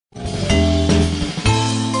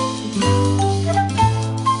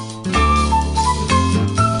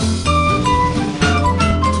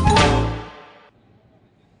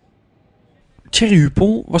Thierry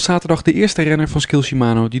Hupond was zaterdag de eerste renner van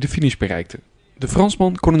Skil-Shimano die de finish bereikte. De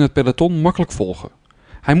Fransman kon in het peloton makkelijk volgen.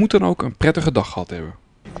 Hij moet dan ook een prettige dag gehad hebben.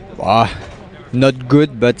 Not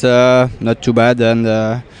good, but not too bad, and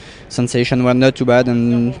sensation were not too bad,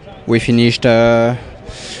 and we finished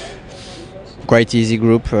quite easy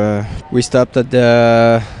group. We stopped at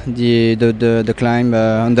the climb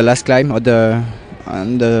on the last climb, on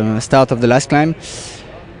the start of the last climb,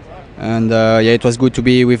 and it was good to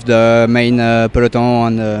be with the main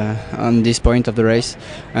peloton on this point of the race.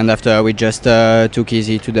 And after we just took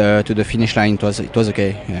easy to the finish line. It was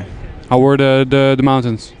okay. Yeah. How were the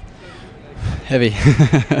mountains? Heavy.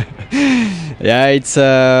 Yeah, it's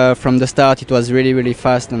from the start it was really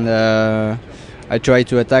fast, and I tried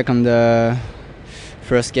to attack on the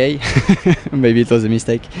first K. Maybe it was a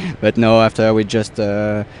mistake, but no, after we just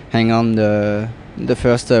hang on the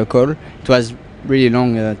first call. It was really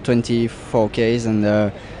long, 24 Ks,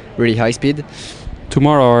 and really high speed.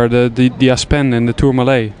 Tomorrow are the Aspen and the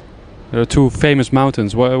Tourmalet. There are two famous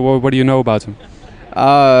mountains. What do you know about them?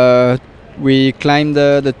 We climbed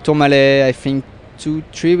the Tourmalet, I think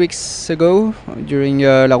 2-3 weeks ago during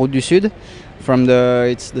La Route du Sud.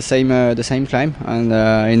 It's the same climb, and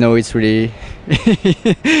I know it's really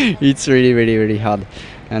it's really hard,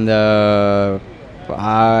 and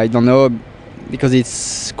I don't know, because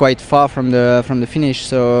it's quite far from the finish,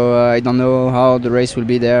 so I don't know how the race will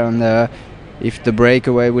be there, and if the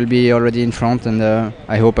breakaway will be already in front, and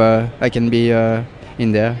I hope I can be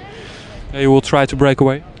in there. You will try to break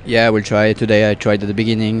away? Yeah, I will try. Today I tried at the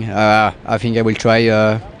beginning. I think I will try.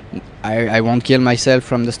 I won't kill myself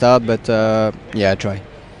from the start, but yeah, I try.